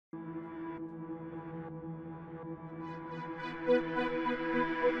Why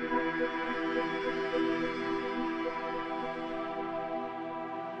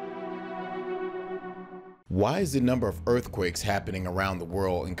is the number of earthquakes happening around the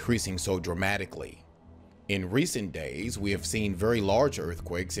world increasing so dramatically? In recent days, we have seen very large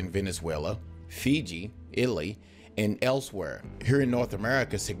earthquakes in Venezuela, Fiji, Italy, and elsewhere. Here in North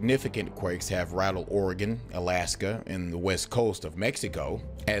America, significant quakes have rattled Oregon, Alaska, and the west coast of Mexico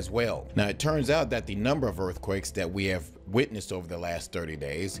as well. Now, it turns out that the number of earthquakes that we have witnessed over the last 30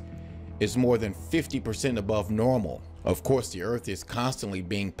 days is more than 50% above normal. Of course, the earth is constantly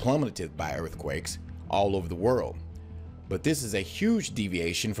being plummeted by earthquakes all over the world, but this is a huge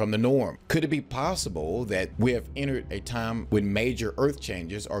deviation from the norm. Could it be possible that we have entered a time when major earth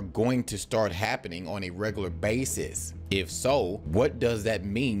changes are going to start happening on a regular basis? If so, what does that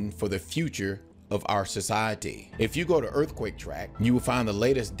mean for the future of our society? If you go to Earthquake Track, you will find the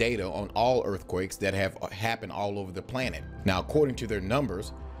latest data on all earthquakes that have happened all over the planet. Now, according to their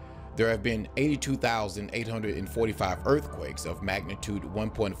numbers, there have been 82,845 earthquakes of magnitude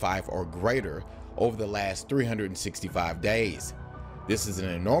 1.5 or greater over the last 365 days. This is an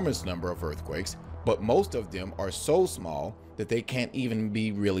enormous number of earthquakes, but most of them are so small that they can't even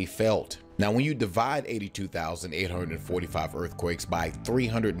be really felt. Now, when you divide 82,845 earthquakes by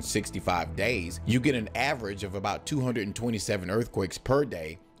 365 days, you get an average of about 227 earthquakes per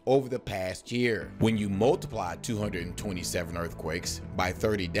day over the past year. When you multiply 227 earthquakes by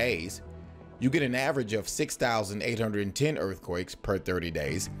 30 days, you get an average of 6,810 earthquakes per 30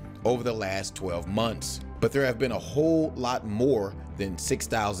 days over the last 12 months. But there have been a whole lot more than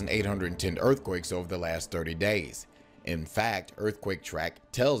 6,810 earthquakes over the last 30 days. In fact, Earthquake Track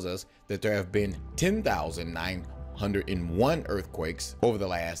tells us that there have been 10,901 earthquakes over the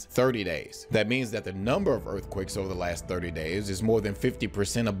last 30 days. That means that the number of earthquakes over the last 30 days is more than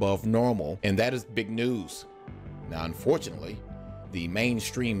 50% above normal, and that is big news. Now, unfortunately, the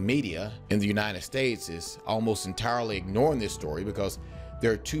mainstream media in the United States is almost entirely ignoring this story because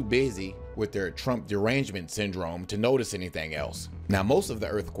they're too busy with their Trump derangement syndrome to notice anything else. Now, most of the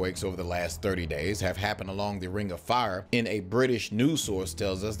earthquakes over the last 30 days have happened along the Ring of Fire, and a British news source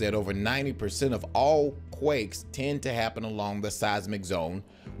tells us that over 90% of all quakes tend to happen along the seismic zone,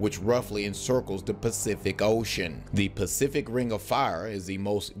 which roughly encircles the Pacific Ocean. The Pacific Ring of Fire is the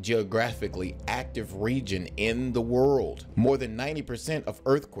most geographically active region in the world. More than 90% of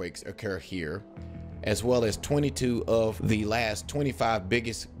earthquakes occur here, as well as 22 of the last 25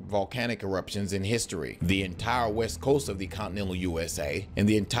 biggest volcanic eruptions in history. The entire west coast of the continental USA and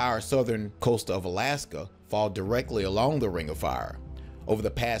the entire southern coast of Alaska fall directly along the Ring of Fire. Over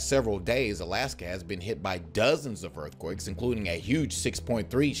the past several days, Alaska has been hit by dozens of earthquakes, including a huge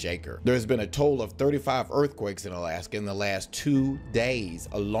 6.3 shaker. There has been a total of 35 earthquakes in Alaska in the last 2 days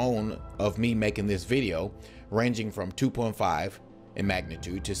alone of me making this video, ranging from 2.5 in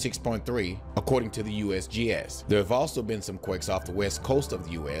magnitude to 6.3 according to the USGS. There have also been some quakes off the west coast of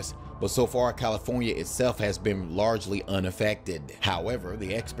the US, but so far California itself has been largely unaffected. However,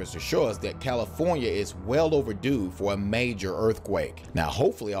 the experts assure us that California is well overdue for a major earthquake. Now,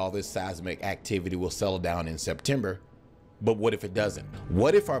 hopefully all this seismic activity will settle down in September, but what if it doesn't?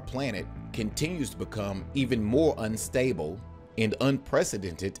 What if our planet continues to become even more unstable and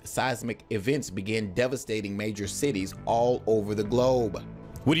unprecedented seismic events begin devastating major cities all over the globe?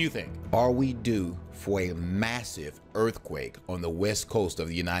 What do you think? Are we due for a massive earthquake on the west coast of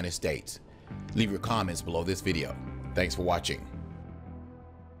the United States? Leave your comments below this video. Thanks for watching.